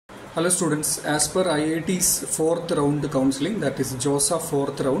Hello students, as per IIT's fourth round counseling, that is Josaa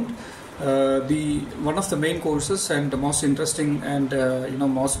fourth round, one of the main courses and the most interesting and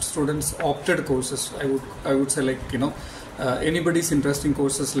most students opted courses, I would say, like anybody's interesting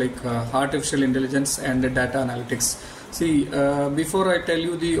courses like artificial intelligence and data analytics. See, before I tell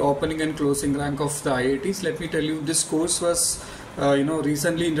you the opening and closing rank of the IITs, let me tell you this course was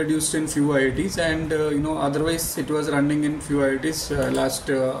recently introduced in few IITs, and otherwise it was running in few IITs last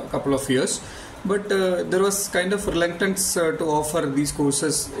couple of years, but there was kind of reluctance to offer these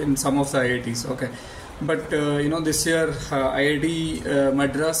courses in some of the IITs. Okay, but this year IIT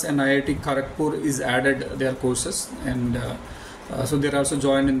Madras and IIT Kharagpur is added their courses, and so they're also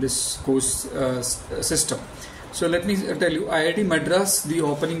joined in this course system. So let me tell you, IIT Madras, the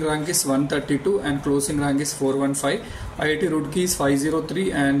opening rank is 132 and closing rank is 415. IIT Roorkee is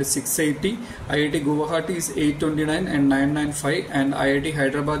 503 and 680. IIT Guwahati is 829 and 995. And IIT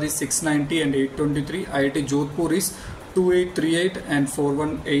Hyderabad is 690 and 823. IIT Jodhpur is 2838 and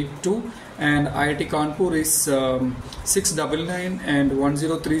 4182. And IIT Kanpur is 699 and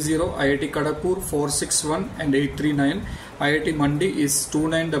 1030. IIT Kharagpur 461 and 839. IIT Mandi is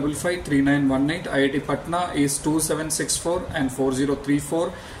 2955 3918. IIT Patna is 2764 and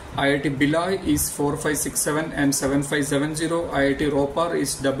 4034. IIT Bhilai is 4567 and 7570. IIT Ropar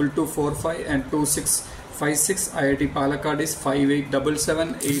is 2245 and 2656. IIT Palakkad is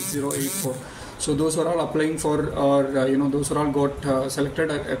 5877 8084. So those are all applying for, or those are all got selected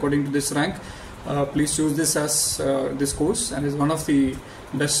according to this rank. Please choose this as this course, and is one of the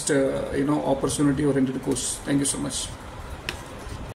best opportunity oriented course. Thank you so much.